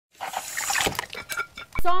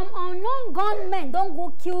Some unknown gunmen don't go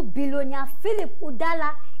kill billionaire Philip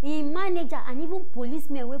Udala, him manager, and even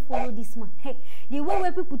policemen will follow this man. Hey, the way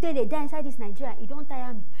where people take they die inside this Nigeria, it don't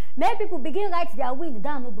tire me. Many people begin write their will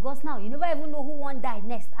down, because now you never even know who won't die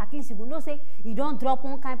next. At least you will know say you don't drop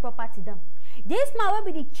one kind of property down. This man will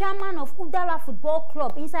be the chairman of Udala Football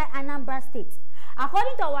Club inside Anambra State.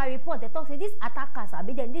 According to our report, they talk say these attackers have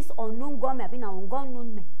been this unknown gunmen, have been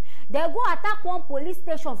unknown men. They go attack one police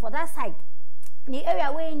station for that side. The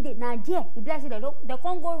area where in the Nigeria, they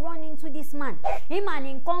can't go run into this man. Him and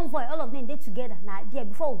in convoy, all of them they together. Nigeria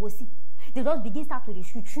before we go see, they just begin start to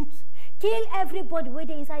shoot, kill everybody where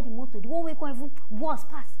they inside the motor. The one way can even worse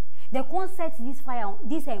pass. They can't set this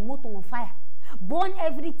motor on fire, burn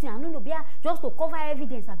everything. I don't know, just to cover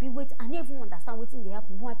evidence. I be wait and even understand what's in the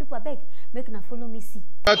happen. But people beg, make na follow me see.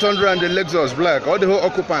 500 and the Lexus black, all the whole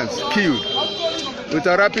occupants killed with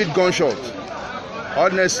a rapid gunshot.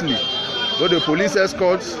 Honestly. All the police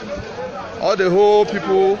escorts, all the whole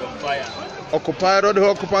people occupied, all the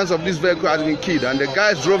whole occupants of this vehicle has been killed. And the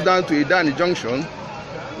guys drove down to Idani Junction.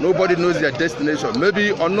 Nobody knows their destination. Maybe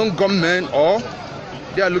unknown gunmen, or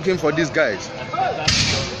they are looking for these guys.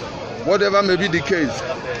 Whatever may be the case,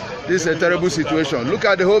 this is a terrible situation. Look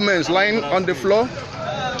at the whole men lying on the floor.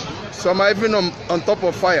 Some are even on top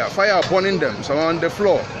of fire. Fire burning them. Some are on the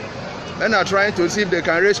floor. Men are trying to see if they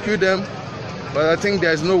can rescue them. But I think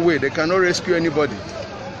there's no way. They cannot rescue anybody.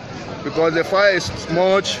 Because the fire is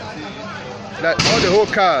much that all the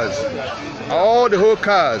whole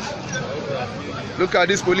cars. Look at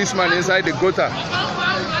this policeman inside the gutter.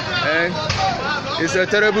 And it's a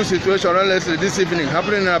terrible situation, honestly, this evening,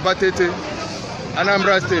 happening in Abatete,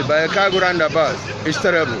 Anambra State, by a cargo roundabout. It's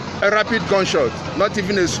terrible. A rapid gunshot, not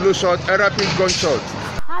even a slow shot, a rapid gunshot.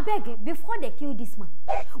 I beg, before they kill this man,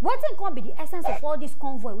 what can be the essence of all this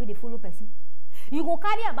convoy where they follow person? You go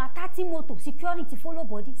carry about 30 motor, security follow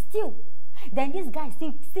body, still. Then this guy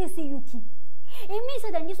still see you keep. It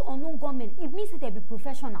means that these unknown government, it means that they be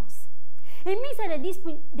professionals. It means that these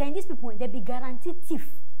people, they be guaranteed thief.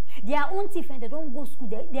 Their own thief, and they don't go school,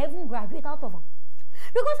 they even graduate out of them.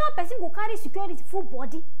 Because our person go carry security full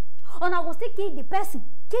body, and I go still kill the person,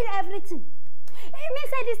 kill everything. It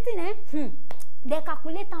means that this thing, they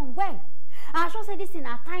calculate them well. I should say this thing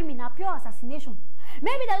a timing, a pure assassination.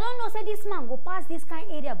 Maybe they don't know say this man go pass this kind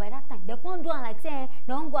of area by that time. They can't do it like say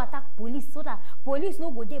they don't go attack police, so that police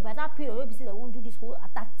no go there by that period. Maybe say they won't do this whole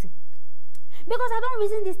attack thing. Because I don't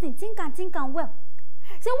reason this thing, think and well.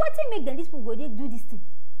 So what thing make them these people go they do this thing?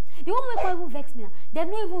 The one way even vex me, they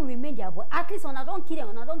don't even remain there, but at least when I don't kill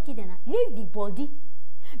them, leave the body.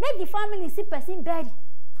 Make the family see person buried.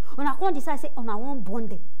 When I can't decide say I won't burn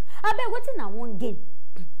them. I bet what thing I won't gain.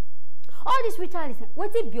 All these ritualists,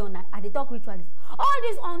 what it be on at the talk ritualists? All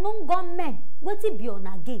these unknown gunmen, what it be on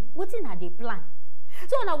again? What in they plan?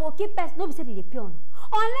 So when I will keep person, nobody say they pay on.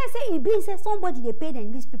 Unless say it be say somebody they pay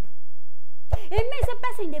them these people. It means a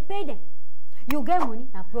person they pay them. You get money,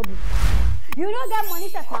 no problem. You don't get money,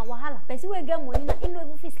 that's na wahala. Person will get money, na in no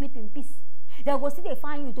even sleep in peace. They go see they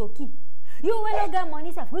find you to key. You will not get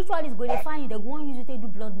money, sir. Ritualists go they find you, they go and use you to do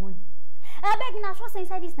blood money. I beg na sure say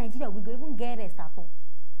inside this Nigeria we go even get rest at all.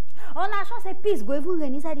 On a sure say peace go even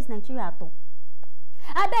run inside this Nigeria at all.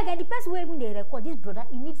 I beg, and the person where even they record this brother,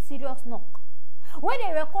 he needs serious knock. When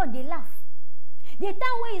they record, they laugh. The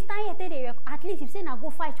time where you stand here, they record, at least if say now go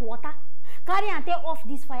fight water, carry and take off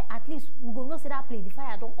this fire, at least we go know say that place the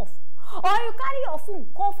fire don't off. Or you carry your phone,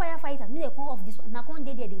 call firefighters, me they come off this one. Now come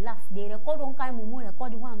they laugh. They record one kind of mumu,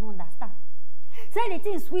 record the one no understand. Say the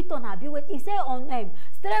thing sweet on her be wait. If say on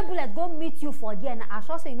stray bullet go meet you for there, and I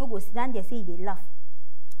sure say you no go sit down there say they laugh.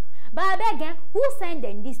 But I beg, who send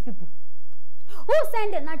them these people? Who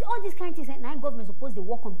send them? Now all these kind of things, now government supposed to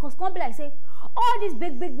work on, because come be like say all these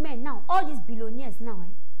big men now, all these billionaires now,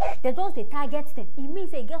 they just they target them. It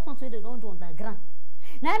means they get something they don't do underground.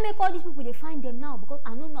 Now I make all these people they find them now because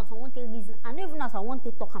I know not I want to reason, I know even as I want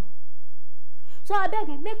to talk them. So I beg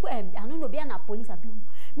make I don't know be an police or people.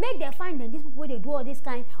 Make them find them these people they do all this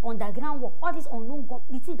kind underground work, all this unknown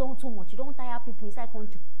the thing don't too much, you don't tire people inside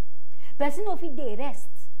country. Person of it they rest.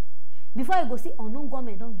 Before I go see unknown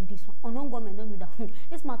government don't do this one, unknown government don't do that.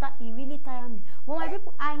 This matter it really tire me. But my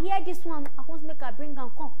people, I hear this one, I want to make a bring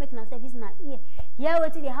and come, make na service na ear. Hear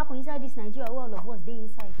what they happen inside this Nigeria where all of us they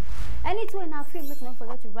inside. Anything in our film, make not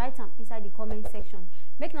forget to write them inside the comment section.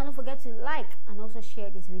 Make not forget to like and also share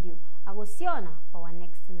this video. I will see you now for our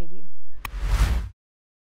next video.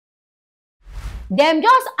 Them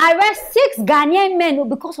just arrest 6 Ghanaian men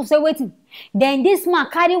because of say waiting. Then this man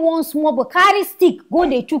carry one small but carry stick, go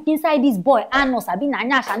they chook inside this boy. And no sabi na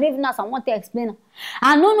nyash, and even as I want to explain.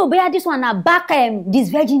 I know but this one na back this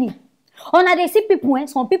virginity. Una dey see people when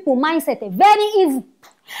some people mindset very evil.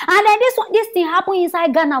 And then this thing happen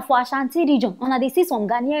inside Ghana for Ashanti region. Una dey see some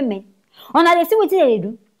Ghanaian men. Una dey see what they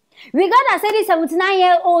do. We got say this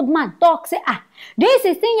 79-year-old man talk say this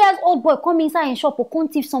 16-year-old boy come inside in shop or come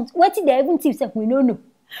thief something. What did they even thief? Say we don't know.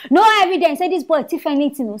 No evidence say this boy thief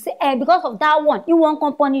anything. No. Say because of that one, you won't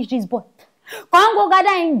come punish this boy. Come go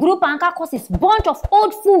gather in group and cause this bunch of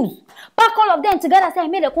old fools. Pack all of them together. Say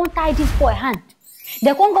make they come tie this boy hand.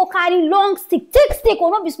 They can't go carry long stick, thick stick,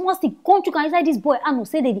 or not be small stick. Come to inside this boy and no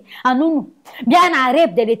say they and no. Behind a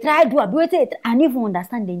rape, they try to do it and even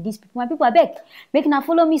understand them. These people, my people are back. Make now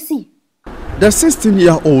follow me see. The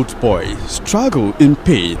 16-year-old boy struggled in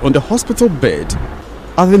pain on the hospital bed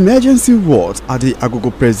at the emergency ward at the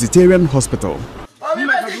Agogo Presbyterian Hospital.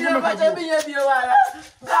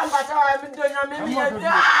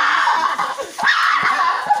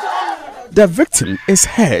 The victim is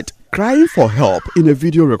heard crying for help in a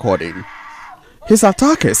video recording. His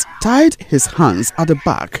attackers tied his hands at the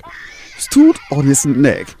back, stood on his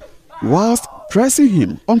neck whilst pressing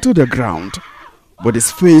him onto the ground with his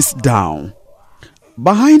face down.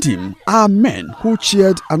 Behind him are men who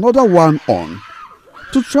cheered another one on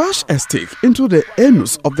to thrash a stick into the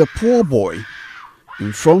anus of the poor boy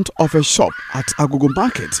in front of a shop at Agogo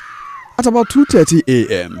Market at about 2:30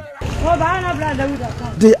 a.m.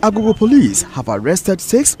 The Agogo police have arrested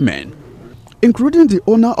 6 men, including the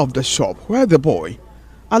owner of the shop where the boy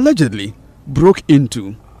allegedly broke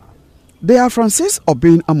into. They are Francis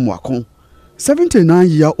Obin Amwakon,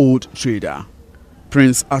 79-year-old trader,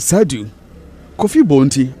 Prince Asadu, Kofi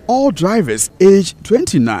Bonti, all drivers aged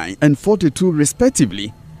 29 and 42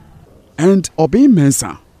 respectively, and Obin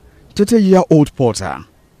Mensah, 30-year-old porter.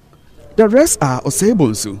 The rest are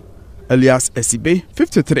Osebonsu, alias Esibe,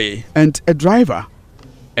 53, and a driver,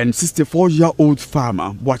 and 64-year-old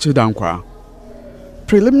farmer Wachedankwa.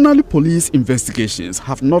 Preliminary police investigations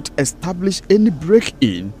have not established any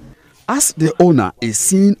break-in, as the owner is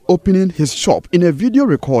seen opening his shop in a video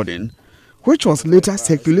recording which was later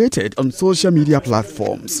circulated on social media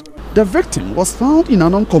platforms. The victim was found in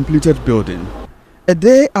an uncompleted building a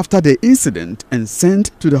day after the incident and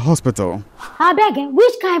sent to the hospital. I beg,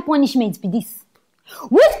 which kind of punishment be this?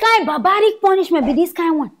 Which kind of barbaric punishment be this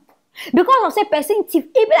kind one? Because of say person thief,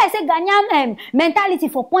 it be like say Ghanaian mentality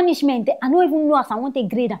for punishment. I don't even know as I want to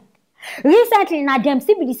grade them. Recently, na them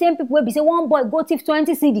still be the same people where be say one boy go thief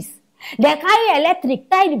 20 cedis. They carry electric,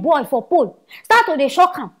 tie the boy for pole, start to the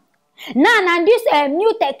shock him. Now this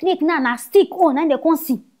new technique now na stick on and they can't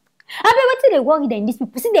see. I bet what they worry then these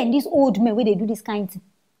people see then this old men where they do this kind of thing.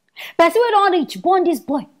 Person we don't reach born this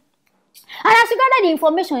boy. And as you gather the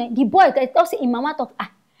information, the boy talk say in mama talk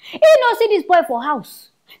he no see this boy for house.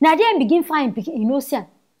 Now then begin find pikin, you know see.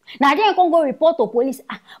 Now then can go report to police.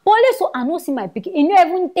 Police so I no see my pikin. You know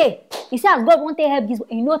even take. He say as God want to help this boy,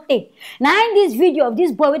 you know take. Now in this video of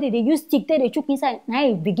this boy where they use stick, they chook inside. Now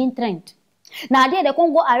he begin trend. Now they can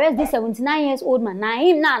go arrest this 79-year-old man. Now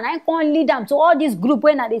him now can lead them to all this group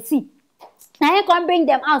when they see. Now he can bring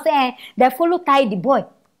them out say they follow tie the boy.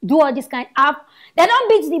 Do all this kind of they don't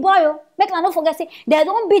beat the boy. Oh. Make them not forget say they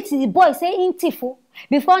don't beat the boy say in tifo.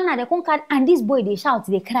 Before now they come carry and this boy they shout,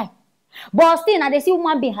 they cry. But still now they see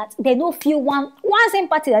woman being hurt, they don't feel one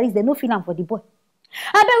sympathy that is they don't feel them for the boy.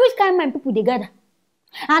 I bet which kind of man people they gather.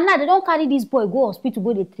 And now they don't carry this boy go hospital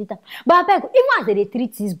go they treat him. But I bet even as they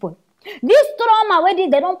treat this boy. This trauma where they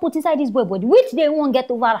don't put inside this boy body, which they won't get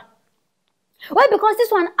over. Well, because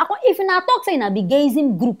this one, if you not talk say in a big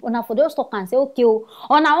gazing group, on for those talk and say, okay,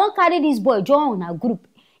 on I won't carry this boy join a group.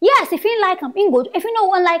 Yes, if you like him, go. If you know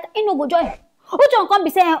one like, you know go join. Which one can be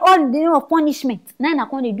saying all the name of punishment? Now I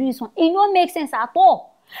can't do this one. It don't make sense at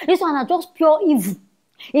all. This one are just pure evil.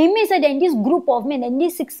 It means that in this group of men, and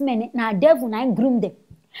these 6 men, now devil now groom them.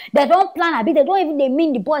 They don't plan a bit, they don't even they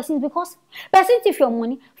mean the boy since because person thief your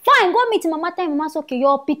money. Fine, go meet mama time, mama say, okay,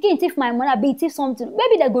 you're picking thief my money, be thief something.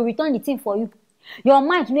 Maybe they go return the thing for you. Your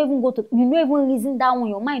mind you don't even go to you don't even reason that one,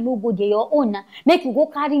 your mind no go there, your own make you go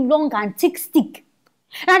carry long and thick stick.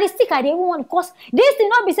 Now the stick I don't even want because this thing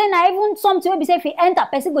not be saying I even something will be say if you enter,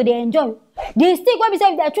 person go they enjoy. The stick will be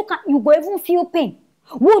say if they you go even feel pain.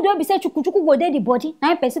 Wood will be say chuku go there the body,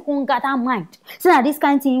 now person can't get that mind. So now this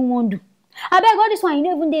kind of thing you won't do. I beg all this one, you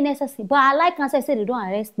know, even they necessary. But I like as I said, they don't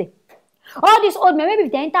arrest them. All these old men, maybe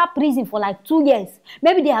if they enter prison for like 2 years,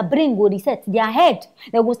 maybe their brain go reset, their head,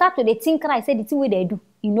 they go start to think right, say the thing way they do,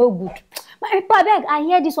 you know good. But I beg, I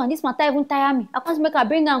hear this one, this matter even tire me. I can't make her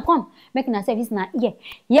bring and come, making her say this na ear.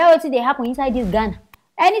 Hear what they happen inside this Ghana.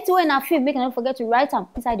 Anything when I feel, make not forget to write them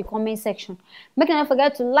inside the comment section. Make not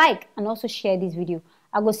forget to like and also share this video.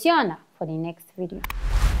 I go see you on for the next video.